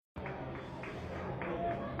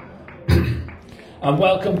And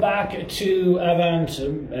welcome back to Avant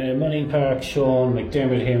Money Park. Sean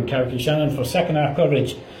McDermott here in Aughnasheelin for second half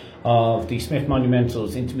coverage of the Smith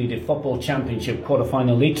Monumentals Intermediate Football Championship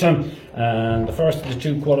quarter-final Leitrim, and the first of the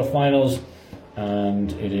two quarter-finals,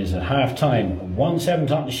 and it is at half-time. 1-7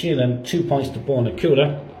 to Aughnasheelin, 2 points to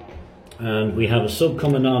Bornacoola, and we have a sub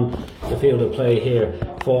coming on the field of play here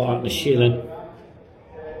for Aughnasheelin.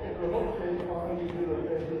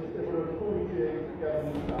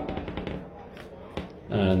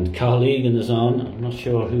 And Carl Egan is on. I'm not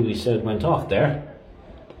sure who he said went off there.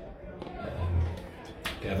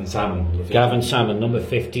 Gavin Salmon. Gavin Salmon, number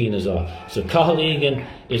 15 is off. So Carl Egan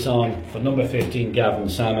is on for number 15, Gavin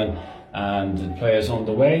Salmon, and the players on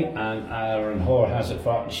the way. And Aaron Hoare has it for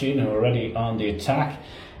Aughnasheelin, who are already on the attack.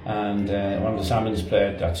 And one of the Salmons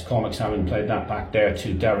played, that's Cormac Salmon, played that back there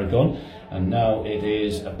to Darragun. And now it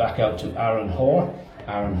is back out to Aaron Hoare.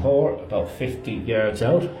 Aaron Hoare, about 50 yards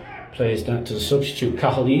out, plays that to the substitute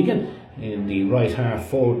Cathal Egan in the right half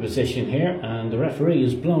forward position here, and the referee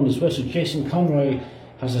has blown his whistle. Jason Conroy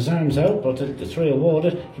has his arms out, but the three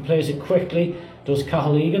awarded. He plays it quickly, does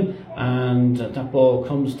Cathal Egan, and that ball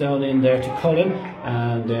comes down in there to Cullen,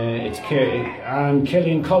 and it's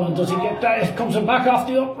Killian Cullen. Does he get that? It comes back off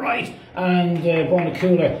the upright, and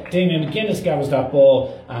Bornacoola, Damien McGuinness gathers that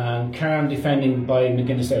ball, and calm defending by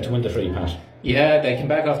McGuinness there to win the free pass. Yeah, they came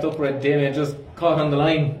back off the upright. Damien just caught on the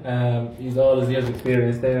line. He's all his years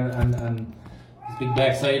experience there, and his big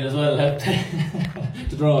backside as well helped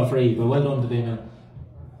to draw a free, but well done to Damien.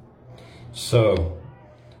 So,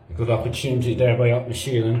 a good opportunity there by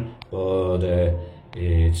Aughnasheelin, but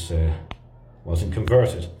it wasn't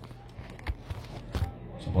converted.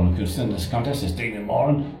 So Bornacoola's in this contest is Damien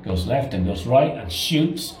Moran, goes left and goes right and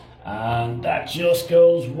shoots, and that just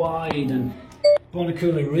goes wide, and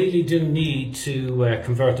Bornacoola really do need to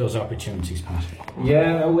convert those opportunities, Pat.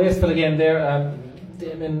 Yeah, wasteful again there.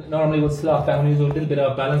 Damien normally would slot down. He was a little bit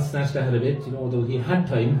off balance, snatched ahead a bit. You know, though he had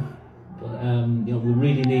time, but you know, we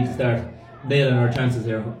really need to start nailing our chances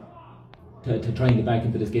here to try and get back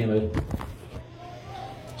into this game out.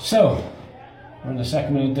 So we're in the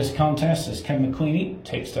second minute of this contest as Kevin McQueenie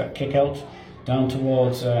takes that kick out down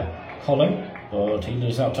towards Cullen, but he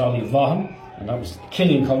leaves out to Ollie Vaughan. And that was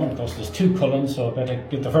Killian Cullen. Of course, there's two Cullens, so I better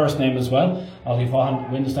give the first name as well. Ollie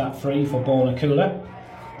Vaughan wins that free for Bornacoola.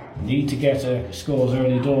 Need to get scores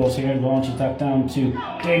early doors here. Launches that down to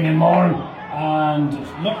Damien Moran. And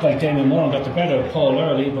it looked like Damien Moran got the better of Paul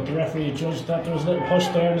Early, but the referee judged that there was a little push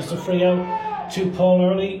there, and it's a free out to Paul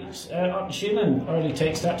Early. Aughnasheelin. Early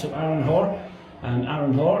takes that to Aaron Hoare. And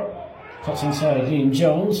Aaron Hoare cuts inside Liam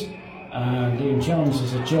Jones. And Liam Jones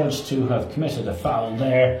is adjudged to have committed a foul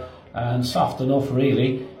there. And soft enough,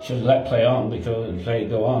 really. Should have let play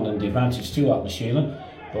go on, and the advantage to Aughnasheelin,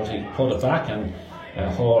 but he pulled it back, and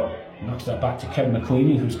Hoare knocks that back to Kevin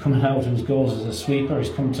McQueenie, who's coming out, whose goals as a sweeper. He's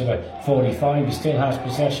come to the 45. He still has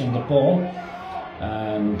possession of the ball,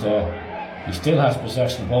 and he still has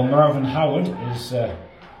possession of the ball. Mervyn Howard is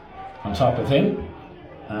on top of him,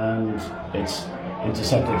 and it's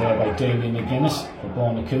intercepted there by Damien McGuinness for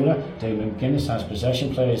Bornacoola. Damien McGuinness has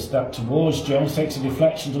possession, plays that towards Jones, takes a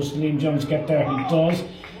deflection. Does Liam Jones get there? He does,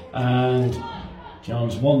 and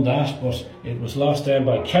Jones won that, but it was lost there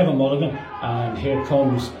by Kevin Mulligan. And here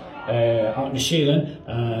comes Aughnasheelin,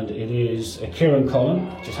 and it is Kieran Cullen.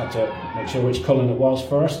 Just had to make sure which Cullen it was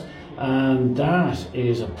first. And that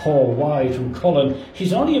is a poor wide from Cullen.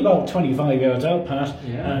 He's only about 25 yards out, Pat,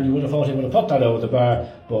 yeah. And you would have thought he would have put that over the bar,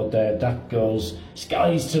 but that goes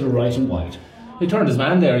skies to the right and wide. He turned his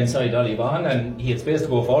man there inside Ollie Vaughan, and he had space to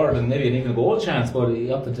go forward and maybe even a goal chance, but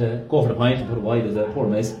he opted to go for the point and put it wide. As a poor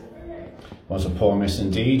miss. Was a poor miss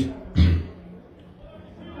indeed.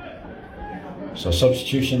 So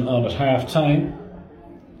substitution on at half time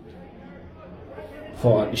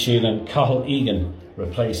for Aughnasheelin. Cathal Egan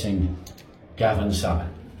replacing Gavin Salmon.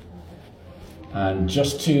 And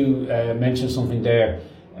just to mention something there,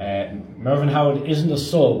 Mervyn Howard isn't a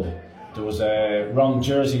sub. There was a wrong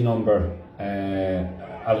jersey number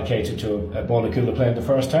allocated to a Bornacoola player in the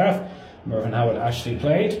first half. Mervyn Howard actually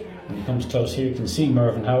played. When he comes close here, you can see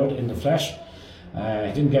Mervyn Howard in the flesh.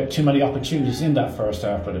 He didn't get too many opportunities in that first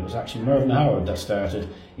half, but it was actually Mervyn Howard that started,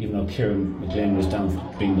 even though Kieran McLean was down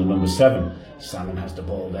for being the number 7. Salmon has the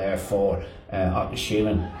ball there for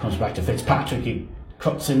Aughnasheelin. Comes back to Fitzpatrick. He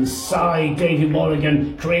cuts inside. Davy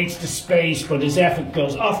Mulligan creates the space, but his effort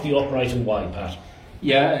goes off the upright and wide, Pat.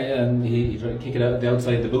 Yeah, and he tried to kick it out the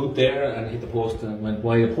outside the boot there and hit the post and went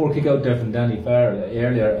wide. A poor kick out there from Danny Farrell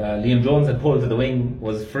earlier. Liam Jones had pulled to the wing,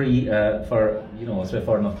 was free for a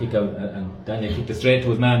straightforward enough kick out, and Danny kicked it straight to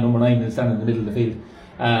his man, number 9, who's standing in the middle of the field.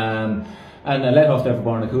 And a let off there for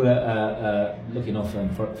Bornacoola. Lucky enough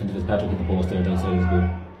for Fintan Fitzpatrick at the post there outside his goal.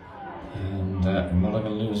 And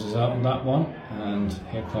Mulligan loses out on that one. And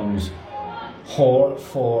here comes Hoare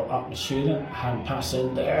for Aughnasheelin. Hand pass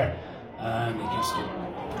in there. And he gets the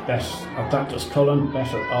best of that, does Cullen,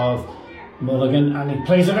 better of Mulligan, and he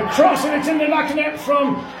plays it across, and it's in the back of net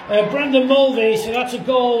from Brendan Mulvey. So that's a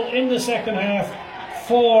goal in the second half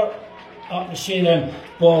for Aughnasheelin.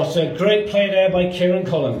 But great play there by Kieran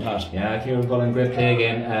Cullen, Pat. Yeah, Kieran Cullen, great play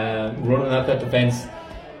again, running at that defence.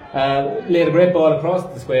 Laid a great ball across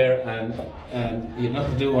the square, and he had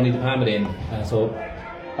nothing to do, only to palm it in. So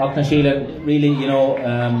Aughnasheelin really,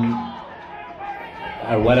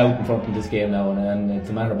 are well out in front in this game now, and it's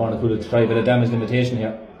a matter of Bornacoola to try a bit of damage limitation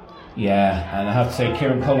here. Yeah, and I have to say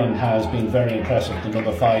Kieran Cullen has been very impressive, the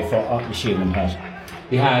number 5 for Aughnasheelin, Pat.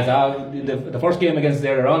 He has. The first game against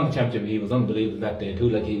there on the championship, he was unbelievable that day too.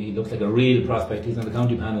 Like he looks like a real prospect. He's on the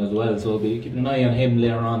county panel as well, so we'll be keeping an eye on him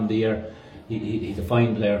later on in the year. He's a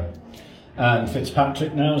fine player. And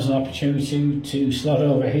Fitzpatrick now has an opportunity to slot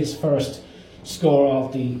over his first score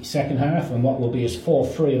of the second half, and what will be his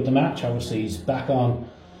 4th free of the match. Obviously he's back on,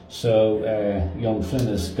 so young Flynn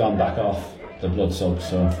has gone back off the blood sub,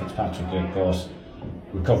 so Fitzpatrick, of course,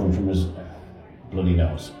 recovering from his bloody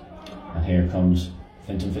nose. And here comes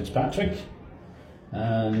Fintan Fitzpatrick,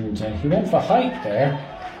 and he went for height there,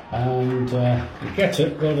 and he gets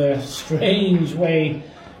it, but a strange way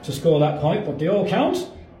to score that point, but they all count.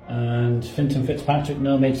 And Fintan Fitzpatrick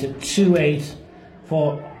now makes it 2-8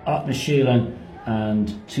 for Aughnasheelin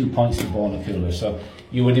and 2 points to Bornacoola. So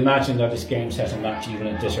you would imagine that this game set a match even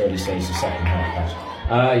at this early stage, the second half.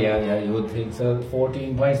 Yeah, you would think so.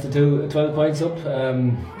 14 points to 12 points up.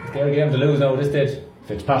 It's their game to lose now at this stage.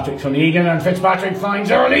 Fitzpatrick from Egan, and Fitzpatrick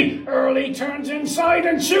finds Early turns inside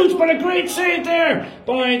and shoots, but a great save there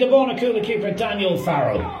by the Bornacoola keeper Daniel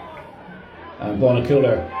Farrell. And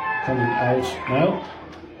Bornacoola coming out now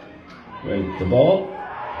with the ball,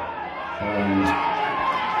 and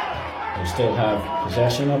they still have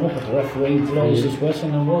possession of it, but the referee blows his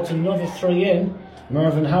whistle, and what's another 3 in.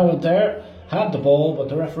 Mervyn Howard there had the ball, but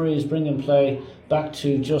the referee is bringing play back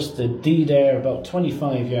to just the D there, about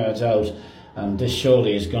 25 yards out, and this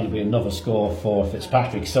surely is going to be another score for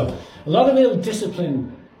Fitzpatrick. So a lot of ill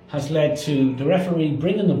discipline has led to the referee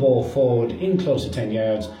bringing the ball forward in close to 10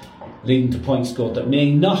 yards, leading to points scored that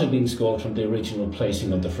may not have been scored from the original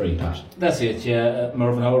placing of the free pass. That's it, yeah.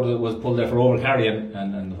 Mervyn Howard was pulled there for over carrying,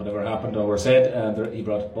 and whatever happened or said, he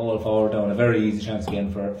brought the ball forward down. A very easy chance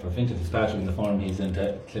again for Fintan Fitzpatrick in the form he's in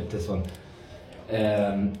to clip this one.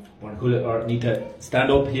 Bornacoola need to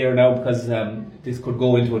stand up here now, because this could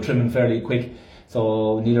go into a trimming fairly quick.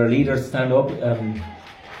 So we need our leaders to stand up. In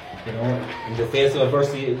the face of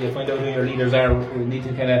adversity, you find out who your leaders are. We need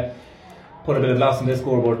to kind of put a bit of loss in this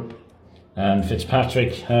scoreboard. And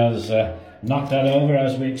Fitzpatrick has knocked that over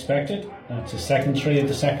as we expected. That's his second 3 of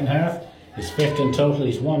the second half. His 5th in total.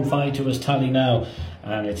 He's 1-5 to his tally now,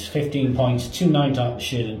 and it's 15 points, 2-9 to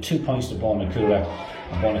Aughnasheelin, 2 points to Bornacoola.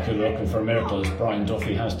 And Bornacoola looking for miracles. Brian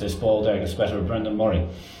Duffy has this ball there, gets better with Brendan Murray.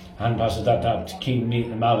 Hand passes that out to Keane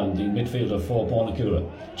Mallon, the midfielder for Bornacoola.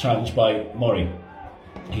 Challenged by Murray.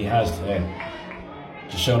 He has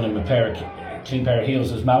just shown him a clean pair of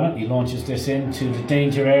heels as Mallon. He launches this into the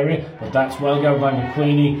danger area, but that's well guarded by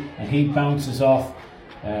McQueenie, and he bounces off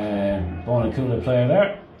Bornacoola player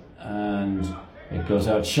there, and it goes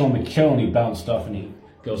out. Sean McKeowney bounced off, and he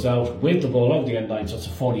goes out with the ball over the end line, so it's a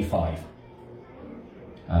 45.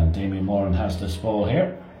 And Damien Moran has this ball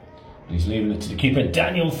here. He's leaving it to the keeper,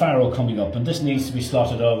 Daniel Farrell, coming up, and this needs to be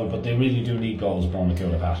slotted over, but they really do need goals,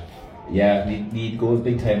 Bornacoola, Pat. Yeah, need goals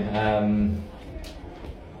big time.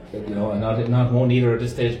 Not one either at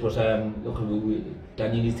this stage, but look,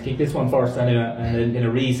 Daniel needs to kick this one first anyway, and then in a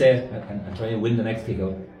reset and try and win the next kick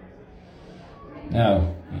out.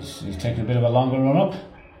 Now he's taking a bit of a longer run up.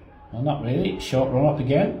 Well, not really. Short run up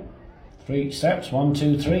again. 3 steps, 1,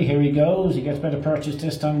 2, 3. Here he goes. He gets better purchase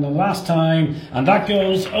this time than last time, and that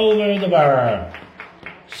goes over the bar.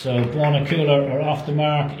 So Bornacoola are off the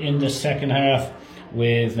mark in the second half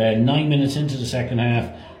with 9 minutes into the second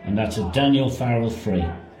half, and that's a Daniel Farrell free.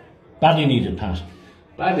 Badly needed, Pat.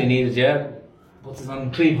 Badly needed, yeah. Puts us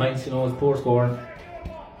on 3 points. It's poor scoring.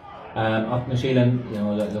 Aughnasheelin,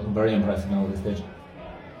 looking very impressive now at this stage.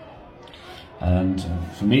 And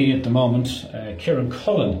for me at the moment, Kieran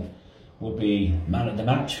Cullen would be man of the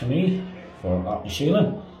match for me, for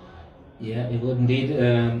Aughnasheelin. Yeah, he would indeed.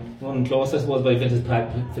 One closest was by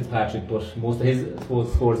Fitzpatrick, but most of his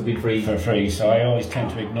scores have been free. For free, so I always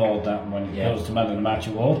tend to ignore that when it goes to man of the match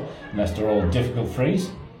award, unless they're all difficult frees.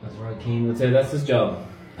 That's right, Keane would say that's his job.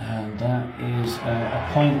 And that is a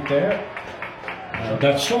point there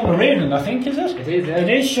That's Sean O'Riordan, I think, is it? It is, yeah. It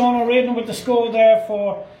is Sean O'Riordan with the score there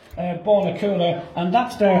for Bornacoola, and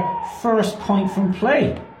that's their first point from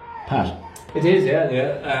play, Pat. It is,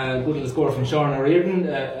 yeah. Good little score from Sean O'Riordan,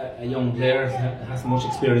 a young player, hasn't much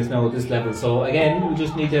experience now at this level. So again, we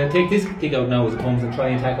just need to take this kick out now as it comes and try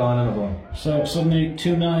and tack on another one. So suddenly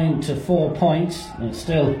 2-9 to 4 points, and it's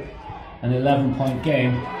still an 11-point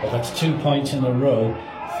game, but that's 2 points in a row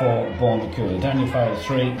for Bornacoola. Daniel Farrell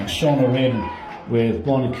 3 and Sean O'Riordan with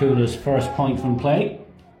Bornacoola's first point from play.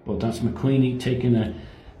 But that's McQueenie taking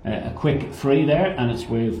a quick free there, and it's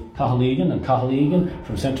with Cahill-Egan, and Cahill-Egan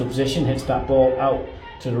from central position hits that ball out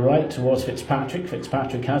to the right towards Fitzpatrick.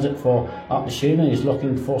 Fitzpatrick has it for Aughnasheelin. He's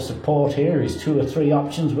looking for support here. He's 2 or 3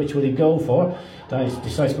 options. Which will he go for? He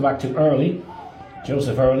decides to go back to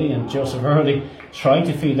Joseph Early, and Joseph Early tried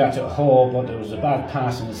to feed that to Hall, but it was a bad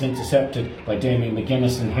pass and it's intercepted by Damien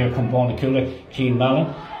McGuinness, and here come Bornacoola. Keane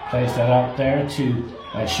Mallon plays that out there to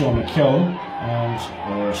Sean McKeown,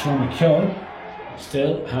 and Sean McKeown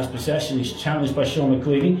still has possession. He's challenged by Sean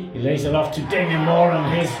McQueenie. He lays it off to Damien Moore,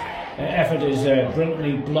 and his effort is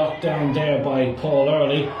brilliantly blocked down there by Paul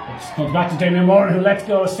Early. It comes back to Damien Moore, who lets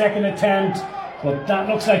go a second attempt, but that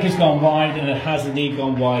looks like it's gone wide, and it has indeed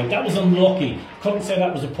gone wide. That was unlucky. Couldn't say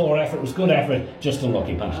that was a poor effort. It was good effort, just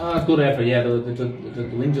unlucky, Pat. Good effort, yeah. The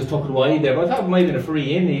wind just took it wide there, but I thought it might have been a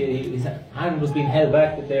free in. His hand was being held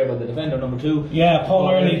back there by the defender, number 2. Yeah, Paul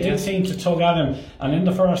Early did seem to tug at him, and in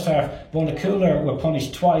the first half, Bornacoola were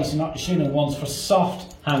punished twice, and Aughnasheelin once for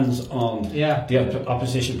soft hands on the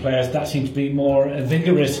opposition players. That seemed to be more a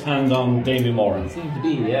vigorous hand on Damien Moore. It seemed to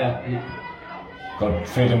be, yeah. Got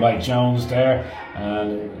fed in by Jones there,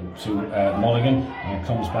 and to Mulligan, and it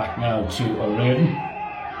comes back now to O'Riordan,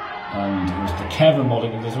 and it was to Kevin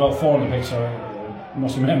Mulligan. There's about 4 in the pitch, so I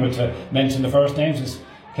must remember to mention the first names. It's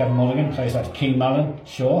Kevin Mulligan, plays that to Keane Mallon,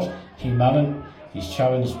 short. Keane Mallon, he's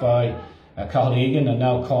challenged by Cahill-Egan, and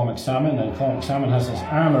now Cormac Salmon, and Cormac Salmon has his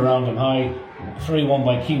arm around him high. 3-1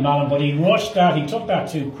 by Keane Mallon, but he rushed that, he took that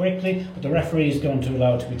too quickly, but the referee is going to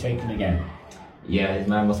allow it to be taken again. Yeah, his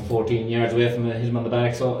man was 14 yards away from him, hit him on the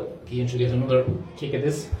back, so he should get another kick at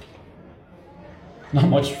this. Not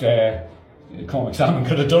much Cormac Salmon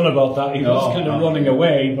could have done about that. He was kind of running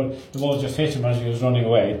away, but the ball just hit him as he was running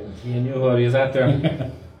away. He knew what he was at there.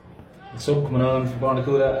 The sub coming on for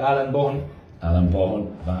Bornacoola, Alan Bohan. Alan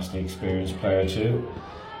Bohan, vastly experienced player too.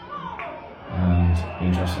 And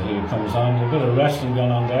interested who comes on. A bit of wrestling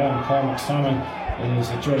going on there, and Cormac Salmon is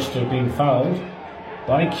adjudged to have been fouled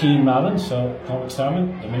by Keane Mallon. So Cormac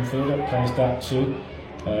Salmon, the midfielder, plays that to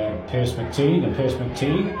Pierce McTeague, and Pierce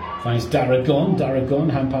McTeague finds Dara Gunn. Dara Gunn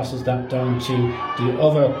hand passes that down to the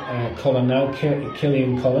other Cullen now,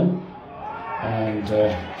 Killian Cullen, and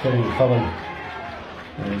Killian Cullen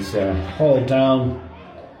is hauled down,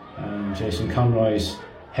 and Jason Conroy's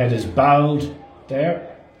head is bowed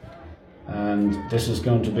there, and this is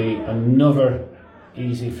going to be another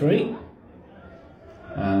easy free,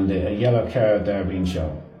 and a yellow card there being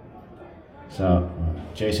shown. So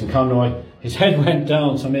Jason Conroy, his head went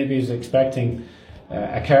down, so maybe he's expecting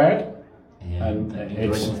a card, and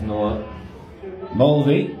it's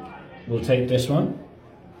Mulvey will take this one.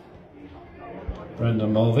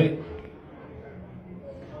 Brendan Mulvey.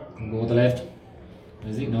 Go with the left.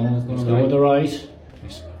 Is he? No, he's going to go with the right.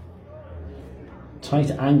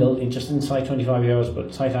 Tight angle, just inside 25 yards,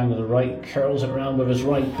 but tight angle to the right, curls it around with his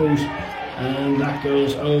right boot, and that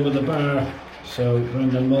goes over the bar. So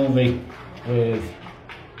Brendan Mulvey with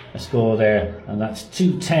a score there, and that's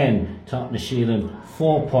 2-10 to Aughnasheelin,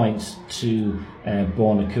 4 points to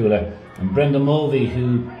Bornacoola. And Brendan Mulvey,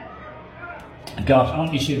 who got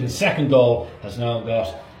Aughnashielin's second goal, has now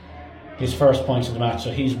got his first points of the match,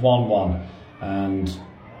 so he's 1-1. And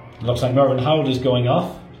it looks like Mervyn Howard is going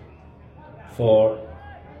off for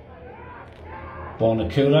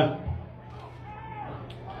Bornacoola,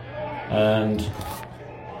 and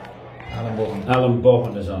Alan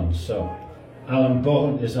Bohan is on. So Alan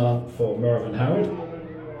Bohan is on for Mervyn Howard.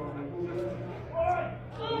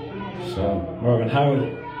 So Mervyn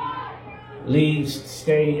Howard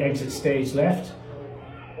exits stage left,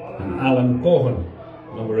 and Alan Bohan,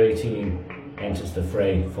 number 18, enters the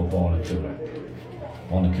fray for Bornacoola.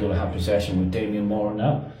 Bornacoola have possession with Damien Moore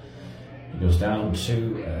now. He goes down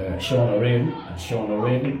to Sean O'Riordan, and Sean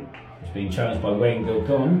O'Riordan is being challenged by Wayne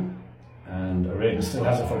Gilgun, and O'Riordan still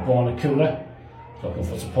has it for Bornacoola. Looking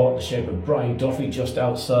for support in the shape of Brian Duffy just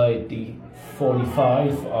outside the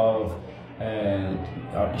 45 of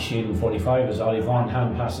Aughnasheelin 45, as Ollie Vaughan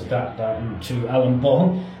hand passes that down to Alan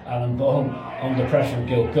Bohan. Alan Bohan under pressure of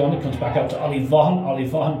Gilgun. It comes back out to Ollie Vaughan. Ollie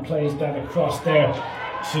Vaughan plays that across there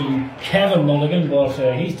to Kevin Mulligan, but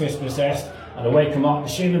he's dispossessed, and away come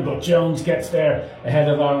Aughnasheelin, but Jones gets there ahead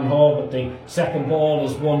of Aaron Hall, but the second ball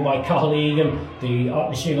is won by Cathal Egan, the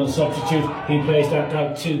Aughnasheelin substitute. He plays that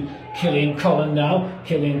out to Cillian Cullen now.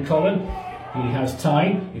 Cillian Cullen, he has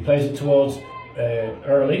time, he plays it towards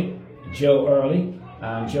Joe Early,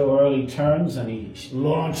 and Joe Early turns and he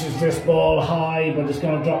launches this ball high, but it's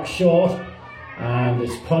going to drop short, and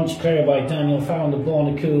it's punched clear by Daniel Farrell, the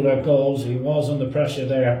Bornacoola goals. He was under pressure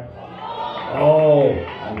there. Oh,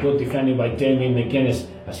 and good defending by Damien McGuinness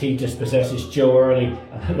as he dispossesses Joe Early,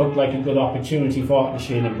 and it looked like a good opportunity for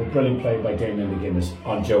Aughnasheelin, but brilliant play by Damien McGuinness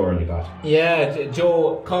on Joe Early, Pat. Yeah,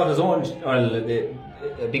 Joe caught his own,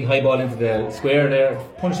 a big high ball into the square there,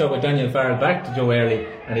 punched out by Daniel Farrell back to Joe Early,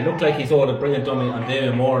 and he looked like he saw a brilliant dummy on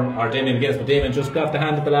Damien McGuinness, but Damien just got the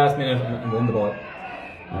hand at the last minute and won the ball.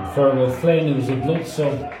 And Fergal Flynn, who was a blood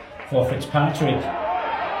sub for Fitzpatrick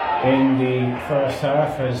in the first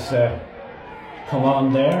half, has come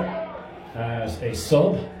on there as a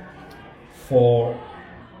sub for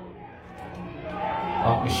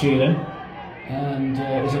Aughnasheelin. And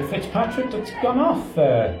is it Fitzpatrick that's gone off?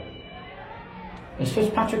 Is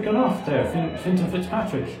Fitzpatrick gone off there? Fintan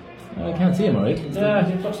Fitzpatrick? I can't see him, alright. Yeah,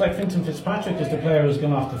 it looks like Fintan Fitzpatrick is the player who's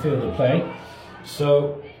gone off the field of play.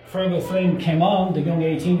 So Fergal Flynn came on, the young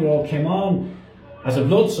 18-year-old came on as a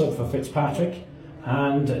blood sub for Fitzpatrick,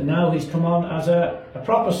 and now he's come on as a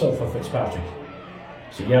proper sub for Fitzpatrick.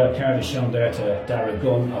 So yellow card is shown there to Dara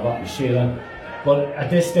Gunn of Aughnasheelin, but at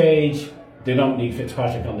this stage they don't need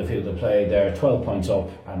Fitzpatrick on the field of play. They're 12 points up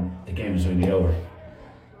and the game is really over.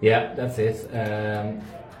 Yeah, that's it.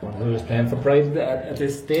 Who was playing for Pride at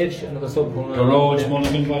this stage? Another sub going on. Garage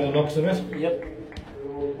Mulligan by the looks of it. Yep.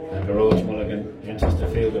 And Garage Mulligan enters the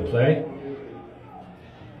field of play.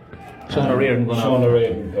 Sean O'Riordan going off. Sean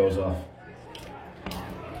O'Riordan goes off.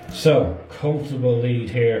 So, comfortable lead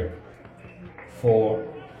here for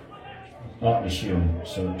Aughnasheelin.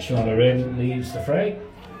 So Sean O'Riordan leads the fray.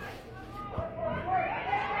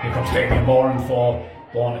 Here comes Damien Moran for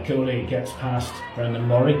Bornacoola. He gets past Brendan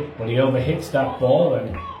Murray, but he overhits that ball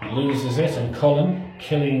and loses it, and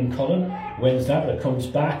Cillian Cullen wins that. It comes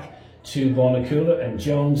back to Bornacoola, and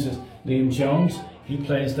Liam Jones, he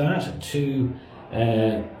plays that to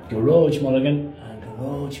Garage Mulligan, and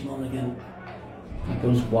Garage Mulligan, he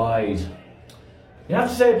goes wide. You have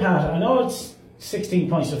to say, Pat, I know it's 16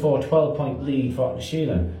 points to 4, 12-point lead for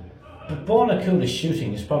Aughnasheelin, but Bornacoola's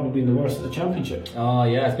shooting has probably been the worst of the championship. Oh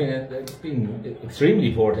yeah, it's been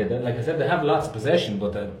extremely poor. Like I said, they have lots of possession,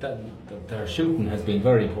 but their shooting has been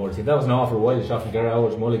very poor. See, that was an awful wide shot from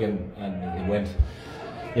Garage Mulligan, and it went,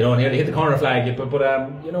 nearly hit the corner flag. But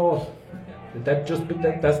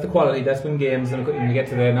that's the quality. That's when games, and when you get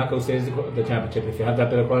to the knockout stage of the championship, if you have that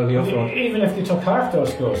bit of quality up front. Even if they took half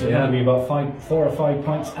those scores, it'd only be about 4 or 5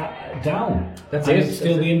 points down. That's and it. It'd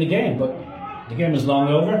still be in the game, but the game is long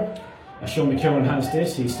over. Sean McKeown has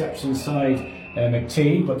this. He steps inside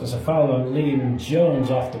McTeague, but there's a foul on Liam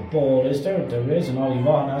Jones off the ball. Is there? There is, and Ollie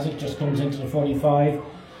Vaughan has it. Just comes into the 45.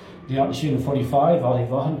 The Aughnasheelin 45. Ollie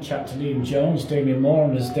Vaughan chat to Liam Jones. Damien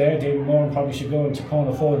Moran is there. Damien Moran probably should go into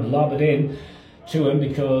corner forward and lob it in to him,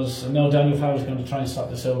 because Daniel Fowler is going to try and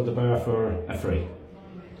stop this over the bar for a free.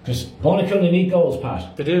 Because Bornacoola need goals,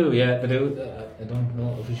 Pat. They do, yeah, they do. I don't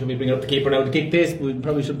know if we should be bringing up the keeper now to kick this. We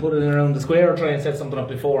probably should put it in around the square or try and set something up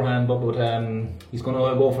beforehand, but he's going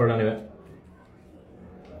to go for it anyway.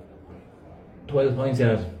 12 points in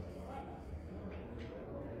it.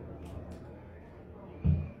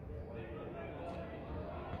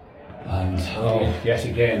 And yet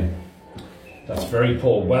again, that's very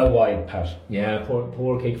poor. Well wide, Pat. Yeah,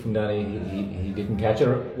 poor kick from Danny. He didn't catch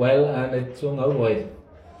it well, and it swung out wide.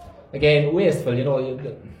 Again, wasteful,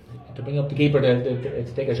 to bring up the keeper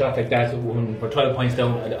to take a shot like that when we're 12 points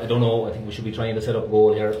down. I don't know. I think we should be trying to set up a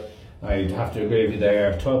goal here. I'd have to agree with you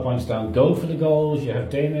there. 12 points down. Go for the goals. You have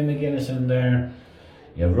Damien McGuinness in there.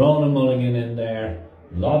 You have Ronan Mulligan in there.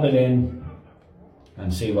 Lob it in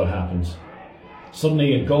and see what happens.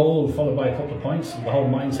 Suddenly a goal followed by a couple of points, and the whole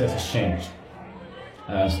mindset has changed.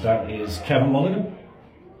 As that is Kevin Mulligan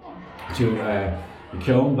to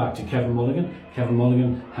McKeown, back to Kevin Mulligan. Kevin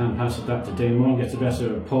Mulligan hand passes that to Dane Moran, gets the best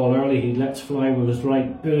of Paul Early. He lets fly with his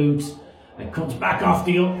right boot. It comes back off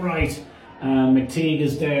the upright. And McTeague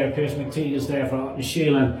is there, Pierce McTeague is there for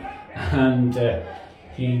Aughnasheelin. And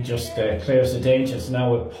he just clears the danger. It's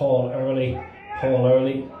now with Paul Early. Paul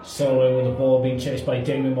Early solo with the ball being chased by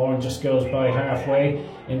Damien Moran, just goes by halfway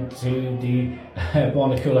into the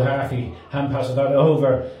Bornacoola half. He hand passes that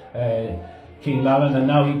over Keane Mallon, and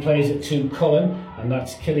now he plays it to Cullen, and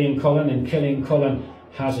that's Cillian Cullen, and Cillian Cullen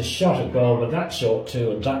has a shot at goal, but that's short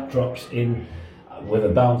too, and that drops in with a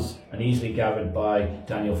bounce and easily gathered by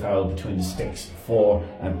Daniel Farrell between the sticks for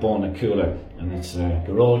Bornacoola. And it's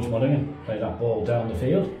Garage Mulligan play that ball down the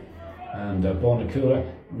field. And Bornacoola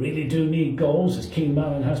really do need goals as Keane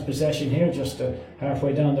Mallon has possession here just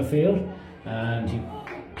halfway down the field. And he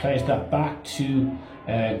plays that back to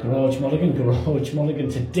Garage Mulligan. Garage Mulligan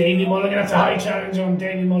to Davy Mulligan. That's a high challenge on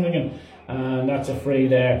Davy Mulligan. And that's a free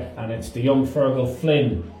there. And it's the young Fergal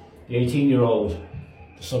Flynn, the 18-year-old,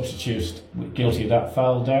 the substitute, guilty of that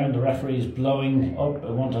foul down. The referee is blowing up.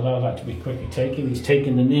 I won't allow that to be quickly taken. He's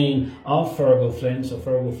taken the name of Fergal Flynn. So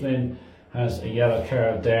Fergal Flynn has a yellow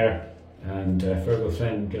card there. And Fergal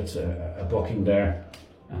Flynn gets a booking there.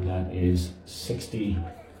 And that is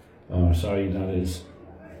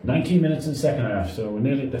 19 minutes in the second half, so we're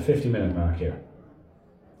nearly at the 50-minute mark here.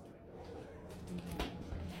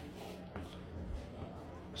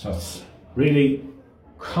 So it's really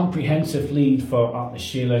comprehensive lead for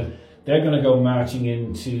Aughnasheelin. They're going to go marching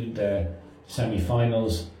into the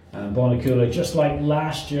semi-finals, and Bornacoola, just like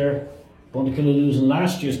last year, Bornacoola losing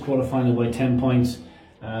last year's quarter-final by 10 points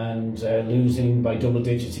and losing by double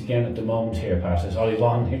digits again at the moment here, Pat. As Ollie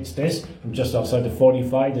Vaughan hits this from just outside the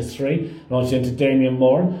 45, there's 3, launched into Damien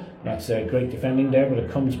Moore. That's great defending there, but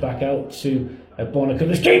it comes back out to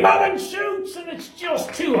Bornacoola. Keane Mallon shoots, and it's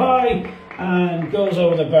just too high and goes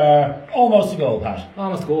over the bar. Almost a goal, Pat.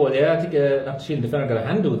 Almost a goal, yeah. I think Aughnasheelin defender got a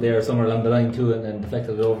hand to it there somewhere along the line too, and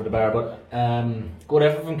deflected it over the bar. But good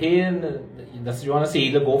effort from Keane. That's what you want to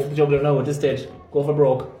see. Look, go for the juggler now at this stage. Go for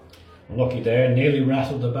broke. Lucky there, nearly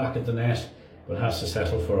rattled the back of the net, but has to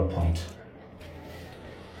settle for a point.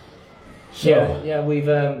 So, yeah, we've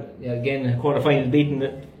again quarter-final beaten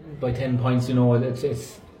it by 10 points. You know,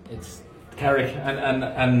 it's Carrick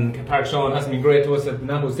and Park Sean hasn't been great to us at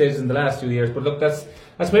knockout stages in the last 2 years. But look, that's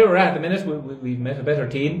where we're at the minute. We've met a better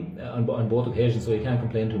team on both occasions, so you can't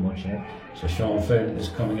complain too much. Yeah. So Sean Flynn is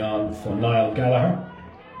coming on for Niall Gallagher,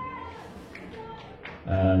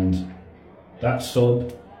 and that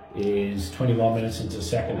sub is 21 minutes into the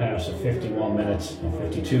second half, so 51 minutes, or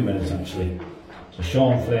 52 minutes actually. So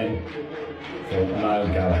Sean Flynn for Niall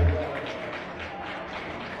Gallagher.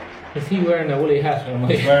 Is he wearing a woolly hat?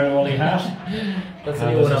 He's wearing a woolly hat. That's and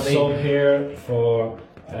a new one there's on a me. sub here for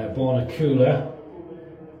Bornacoola.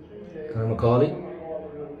 Conor Macaulay.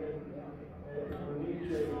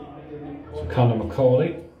 So Conor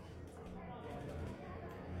Macaulay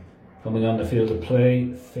coming on the field of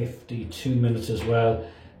play, 52 minutes as well.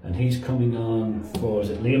 And he's coming on for, is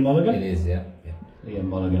it Liam Mulligan? It is, yeah. Liam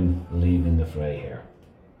Mulligan leaving the fray here.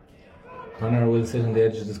 Conor will sit on the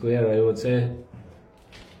edge of the square, I would say.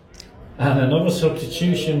 And another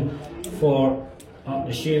substitution for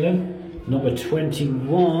Aughnasheelin, number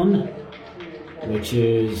 21, which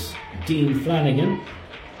is Dean Flanagan,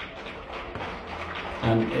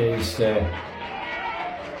 and is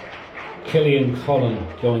Killian Cullen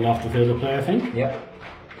going off the field of play, I think. Yep.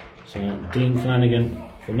 So Dean Flanagan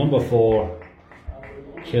for number 4,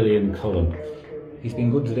 Killian Cullen. He's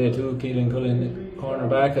been good today too, Killian Cullen,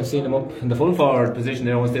 cornerback. I've seen him up in the full forward position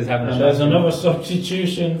there once he's having a shot. And there's another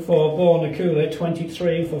substitution for Bornacoola,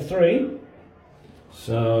 23 for 3.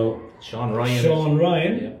 So Sean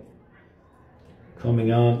Ryan. Yeah.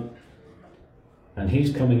 Coming on, and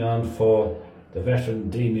he's coming on for the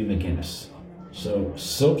veteran Damien McGuinness. So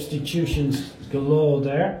substitutions galore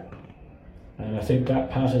there. And I think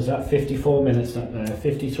that Pat is at 54 minutes,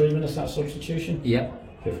 53 minutes that substitution?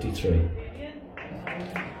 Yep. 53.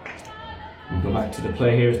 We'll go back to the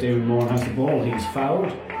play here as David Moore has the ball. He's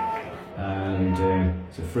fouled. And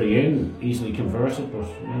it's a free in, easily converted, but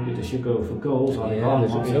maybe they should go for goals.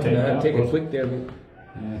 Take it quick there.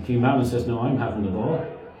 Keane Mallon says, no, I'm having the ball.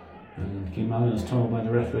 And Keane Mallon is told by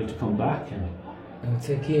the referee to come back. And I would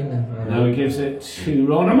say Keane. Now he gives it to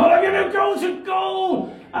Ronan Mulligan, who goes to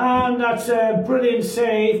goal! And that's a brilliant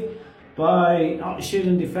save by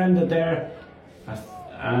Aughnasheelin defender there.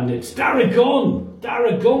 And it's Dara Gunn.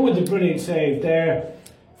 Dara Gunn with the brilliant save there.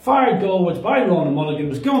 Fired goalwards by Ronan Mulligan,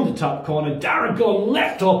 was going to the top corner. Dara Gunn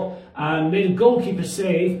leapt up and made a goalkeeper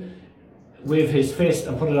save with his fist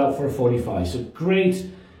and put it out for a 45. So great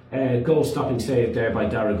goal-stopping save there by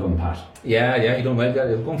Dara Gunn, Pat. Yeah, he done well.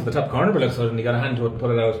 He was going for the top corner, but and he got a hand to it and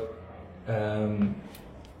put it out.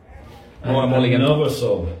 Mulligan. Another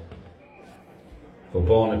sub for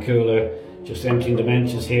Bornacoola, just emptying the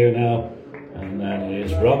benches here now, and that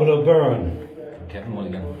is Robert O'Byrne. Kevin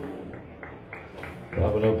Mulligan.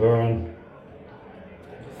 Robert O'Byrne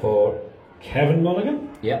for Kevin Mulligan.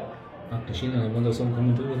 Yep. Aughnasheelin, another sub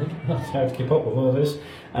coming too, I think. That's hard to keep up with all this.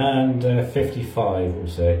 And 55, we'll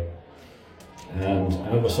say. And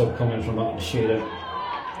another sub coming from Aughnasheelin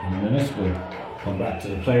in a minute. We'll come back to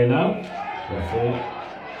the play now. Referee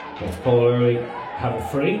lets Paul Early have a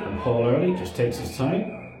free, and Paul Early just takes his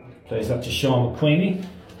time, plays that to Sean McQueenie,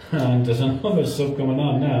 and there's another sub coming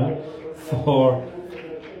on now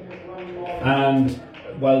and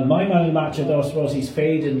well, my man of the match, although I suppose he's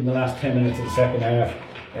faded in the last 10 minutes of the second half,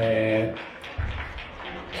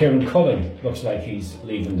 Kieran Cullen looks like he's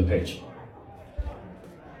leaving the pitch.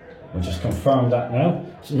 We'll just confirm that now.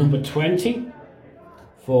 So number 20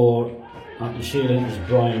 for Aughnasheelin is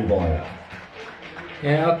Brian Boyle.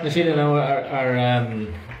 Yeah, Aughnasheelin now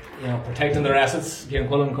are protecting their assets. Kieran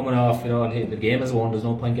Cullen coming off, the game is won. There's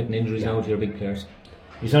no point getting injuries now to your big players.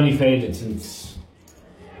 He's only faded since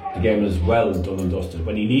the game was well done and dusted.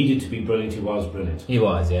 When he needed to be brilliant, he was brilliant. He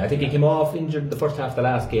was, yeah. I think he came off injured the first half of the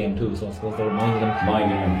last game too, so I suppose they're minding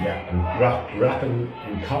him. Yeah, and wrapping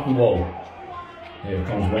in cotton wool. Here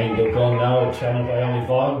comes Wayne Gilgun now, channeled by Ollie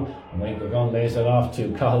Vaughan. And Wayne Gilgun lays it off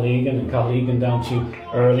to Cathal Egan, and Cathal Egan down to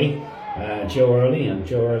Early, Joe Early, and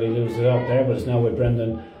Joe Early loses it up there, but it's now with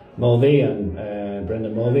Brendan Mulvey, and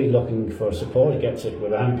Brendan Mulvey looking for support. He gets it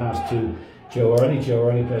with a hand pass to Joe Early. Joe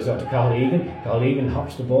Early plays out to Cathal Egan. Cathal Egan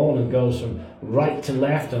hops the ball and goes from right to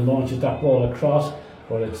left and launches that ball across,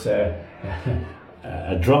 but it's a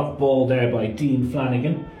drop ball there by Dean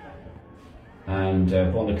Flanagan. And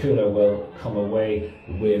Bornacoola will come away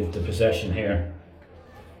with the possession here.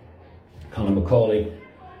 Conor McCauley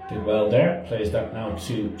did well there, plays that now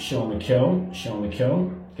to Sean McKeown. Sean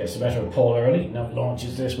McKeown gets the better of Paul Early, now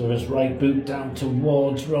launches this with his right boot down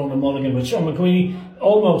towards Ronan Mulligan, but Sean McQueenie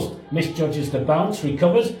almost misjudges the bounce,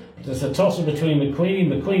 recovers, but there's a tussle between McQueenie.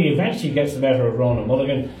 McQueenie eventually gets the better of Ronan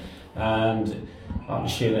Mulligan, and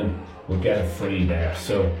Aughnasheelin will get a free there.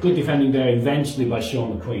 So good defending there eventually by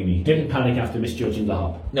Sean McQueenie. Didn't panic after misjudging the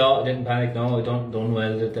hop. No, didn't panic. No, done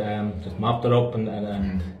well. Just mopped it up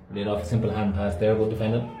and laid off a simple hand pass there. Good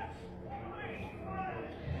defending.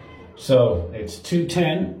 So it's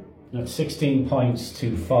 2-10. That's 16 points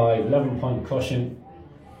to 5. 11-point cushion.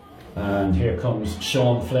 And here comes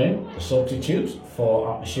Sean Flynn, the substitute for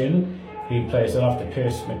Aughnasheelin. He plays it off to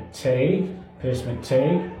Pierce McTague. Pierce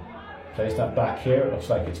McTague plays that back here. It looks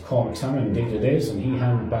like it's Cormac Salmon, indeed it is, and he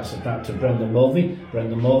hand passes that to Brendan Mulvey.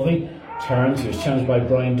 Brendan Mulvey turns, he was challenged by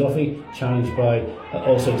Brian Duffy, challenged by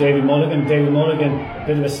also Davy Mulligan. Davy Mulligan, a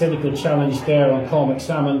bit of a cynical challenge there on Cormac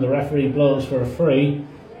Salmon. The referee blows for a free.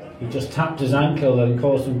 He just tapped his ankle and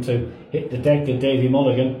caused him to hit the deck of Davy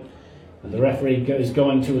Mulligan. And the referee is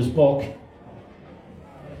going to his book.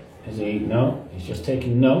 Is he? No, he's just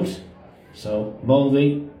taking note. So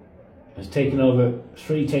Mulvey has taken over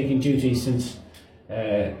free taking duty since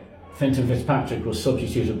Fintan Fitzpatrick was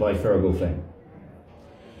substituted by Fergal Flynn.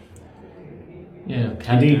 Yeah,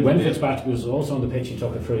 indeed, when Fitzpatrick was also on the pitch, he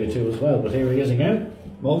took a free or two as well. But here he is again,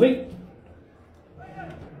 Mulvey.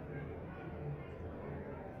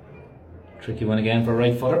 Tricky one again for a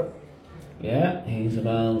right footer. Yeah, he's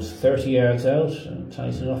about 30 yards out.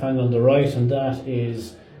 Tyson off angle on the right, and that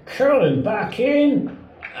is curling back in.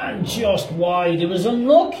 And just wide. It was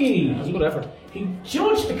unlucky. It was a good effort. He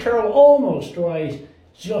judged the curl almost right,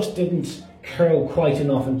 just didn't curl quite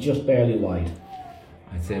enough and just barely wide.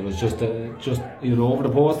 I'd say it was just either over the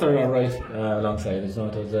post or right alongside. So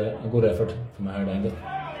it was a good effort from a hard angle.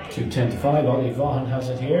 2:10 to 5. Ollie Vaughan has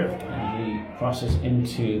it here, and he crosses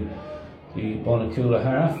into the Bornacoola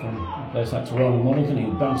half and plays that to Ronan Mulligan. He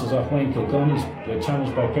bounces off Wayne Kilgunn. He's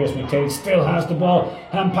challenged by Pierce McTague. Still has the ball.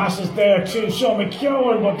 Hand passes there to Sean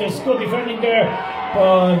McKeown, but there's good defending there.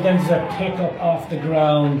 But then there's a pick up off the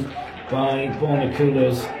ground by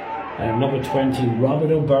Bornacoola's number 20,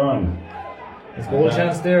 Robert O'Byrne. There's a goal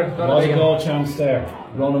chance there. There was a goal chance there.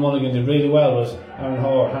 Ronan Mulligan did really well. Was Aaron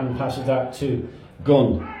Hoare hand passes that to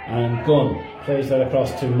Gunn, and Gunn plays that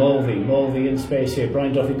across to Mulvey. Mulvey in space here.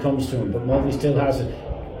 Brian Duffy comes to him, but Mulvey still has it.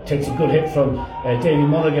 Takes a good hit from Davy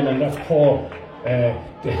Mulligan, and that's poor.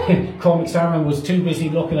 Cormac Salmon was too busy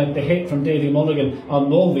looking at the hit from Davy Mulligan on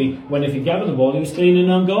Mulvey, when if he gathered the ball, he was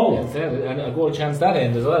cleaning on goal. Yes, and a goal chance that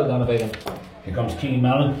end as well, down about him. Here comes Keane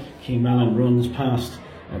Mallon. Keane Mallon runs past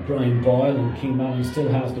Brian Boyle, and Keane Mallon still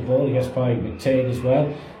has the ball. He gets by McTague as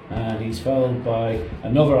well, and he's fouled by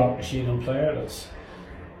another Aughnasheelin player. That's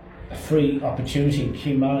a free opportunity.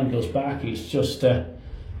 Keane Mallon goes back. He's just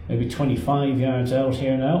maybe 25 yards out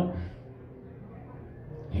here now.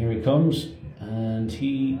 Here he comes, and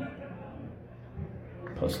he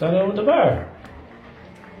puts that over the bar.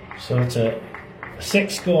 So it's a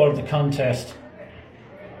 6th score of the contest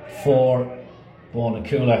for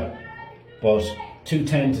Bornacoola, but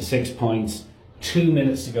 2:10 to 6 points. 2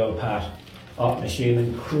 minutes to go, Pat.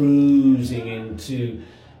 Aughnasheelin cruising into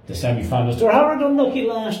the semi-finals. They were hard unlucky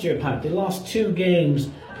last year, Pat. They lost 2 games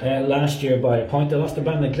last year by a point. They lost to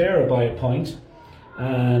Bornacoola by a point,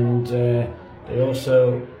 and they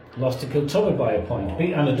also lost to Kiltubbin by a point.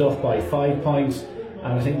 Beat Anaduff by 5 points,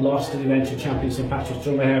 and I think lost to the eventual champion St Patrick's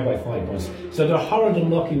Drumahare by 5 points. So they're horrid and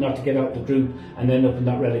lucky not to get out the group and end up in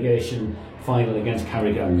that relegation final against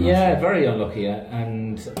Carrigaline. Yeah, very unlucky.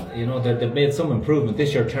 And you know they've made some improvement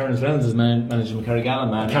this year. Terence Reynolds is managing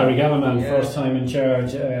Carrigaline, first time in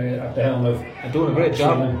charge at the helm of. And doing a great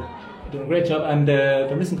job. And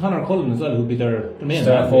they're missing Conor Cullen as well, who'll be their main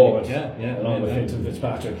star forward. Along with Fintan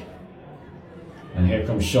Fitzpatrick. And here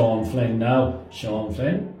comes Sean Flynn now. Sean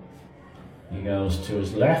Flynn. He goes to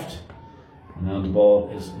his left. And now the ball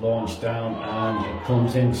is launched down and it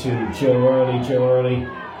comes into Joe Early. Joe Early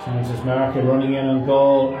turns his marker, running in on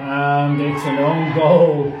goal, and it's an own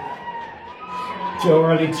goal. Joe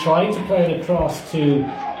Early tried to play it across to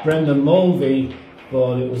Brendan Mulvey,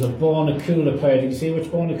 but it was a Bornacoola player. Did you see which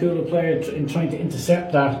Bornacoola player in trying to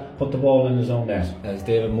intercept that put the ball in his own net? As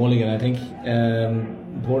David Mulligan, I think.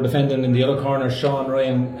 Poor defending in the other corner, Sean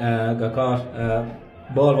Ryan got caught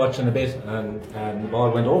ball watching a bit, and the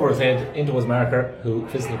ball went over his head into his marker, who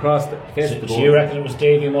fisted across the face of the goal. So you reckon it was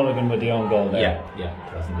Davy Mulligan with the own goal there? Yeah,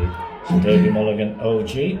 it was indeed. So Davy Mulligan,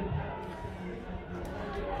 OG.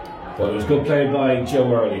 But it was good play by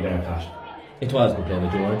Joe Early there, Pat. It was good play by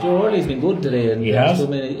Joe Early. Joe Early's been good today. And he has. So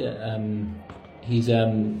many, he's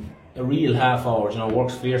a real half forward,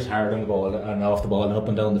 works fierce hard on the ball and off the ball and up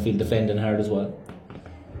and down the field, defending hard as well.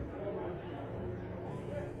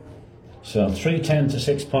 So 3-10 to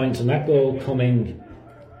 6 points, and that goal coming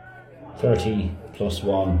 30 plus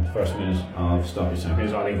 1, first minute of stoppage time.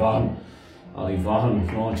 Here's Ollie Vaughan. Ollie Vaughan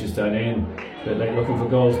launches that in. A bit late looking for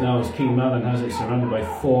goals now as Keane Mallon has it, surrounded by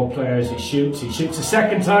 4 players. He shoots a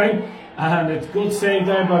second time, and it's good save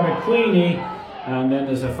there by McQueenie, and then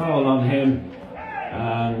there's a foul on him,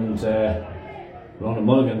 and Ronan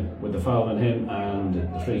Mulligan with the foul on him, and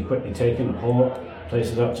the free quickly taken. Hoare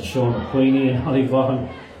places it up to Sean McQueenie, and Ollie Vaughan.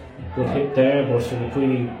 Good hit there, but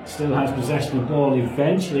McQueenie still has possession of the ball.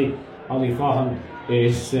 Eventually, Ollie Vaughan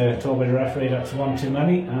is told by the referee that's one too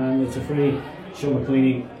many, and it's a free. Sean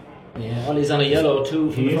McQueenie. Yeah, Ollie's on a yellow too.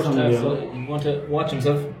 He is on a yellow. So you want to watch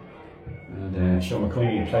himself. And Sean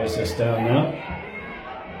McQueenie plays this down now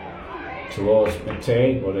towards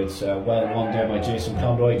McTay, but it's well won there by Jason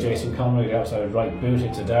Conroy. Jason Conroy, the outside right boot,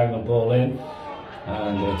 it's a diagonal ball in,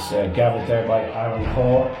 and it's gathered there by Aaron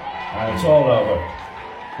Hoare, and it's all over.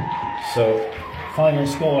 So, final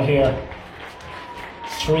score here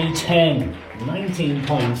 3-10, 19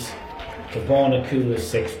 points to Bornacoola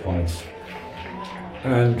 6 points.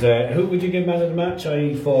 And who would you give man of the match?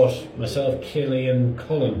 I thought myself, Killian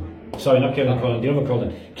Cullen. Sorry, not Killian Cullen, the other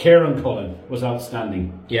Cullen. Kieran Cullen was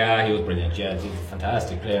outstanding. Yeah, he was brilliant. Yeah, he's a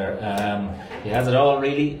fantastic player. He has it all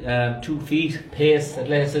really. 2 feet, pace,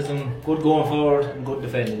 athleticism, good going forward, and good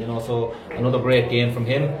defending. So another great game from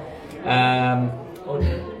him.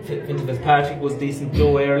 Fintan Fitzpatrick was decent.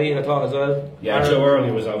 Joe Early, I thought as well. Yeah, Joe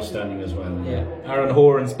Early was outstanding as well. Yeah, Aaron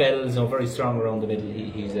Hoare in spells, very strong around the middle.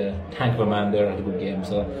 He's a tank of a man there at a good game.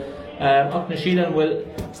 So, Aughnasheelin will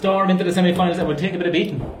storm into the semi-finals and will take a bit of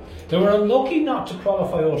beating. They were unlucky not to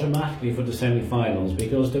qualify automatically for the semi-finals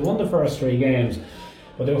because they won the first 3 games,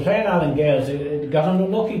 but they were playing Allen Gales. They got an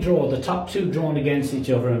unlucky draw. The top 2 drawn against each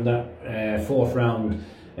other in that 4th round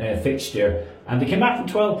fixture, and they came back from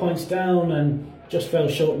 12 points down and just fell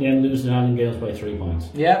short in the end, losing to Allen Gales by 3 points.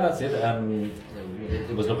 Yeah, that's it.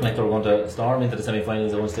 It was looking like they were going to storm into the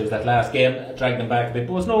semi-finals once there was that last game, dragged them back a bit.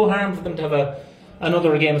 But it was no harm for them to have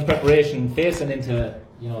another game's preparation facing into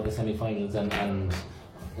the semi-finals, and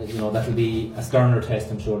that'll be a sterner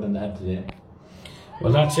test, I'm sure, than they had today.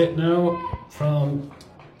 Well, that's it now from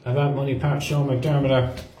Avant Money Pat Sean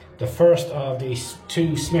McDermott, the first of these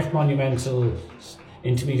 2 Smith Monumental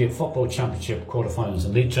Intermediate Football Championship quarterfinals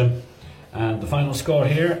in Leitrim. And the final score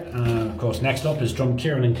here, of course, next up is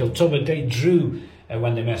Drumkieran and Kiltubbin. They drew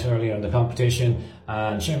when they met earlier in the competition,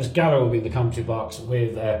 and Seamus Gallo will be in the commentary box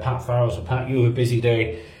with Pat Farrell. So Pat, you have a busy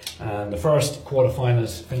day. And the first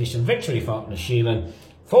quarterfinals finished in victory for Aughnasheelin.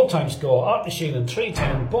 Full-time score, Aughnasheelin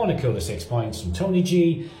 3-10, Bornacoola 6 points from Tony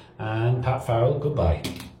Ghee and Pat Farrell. Goodbye.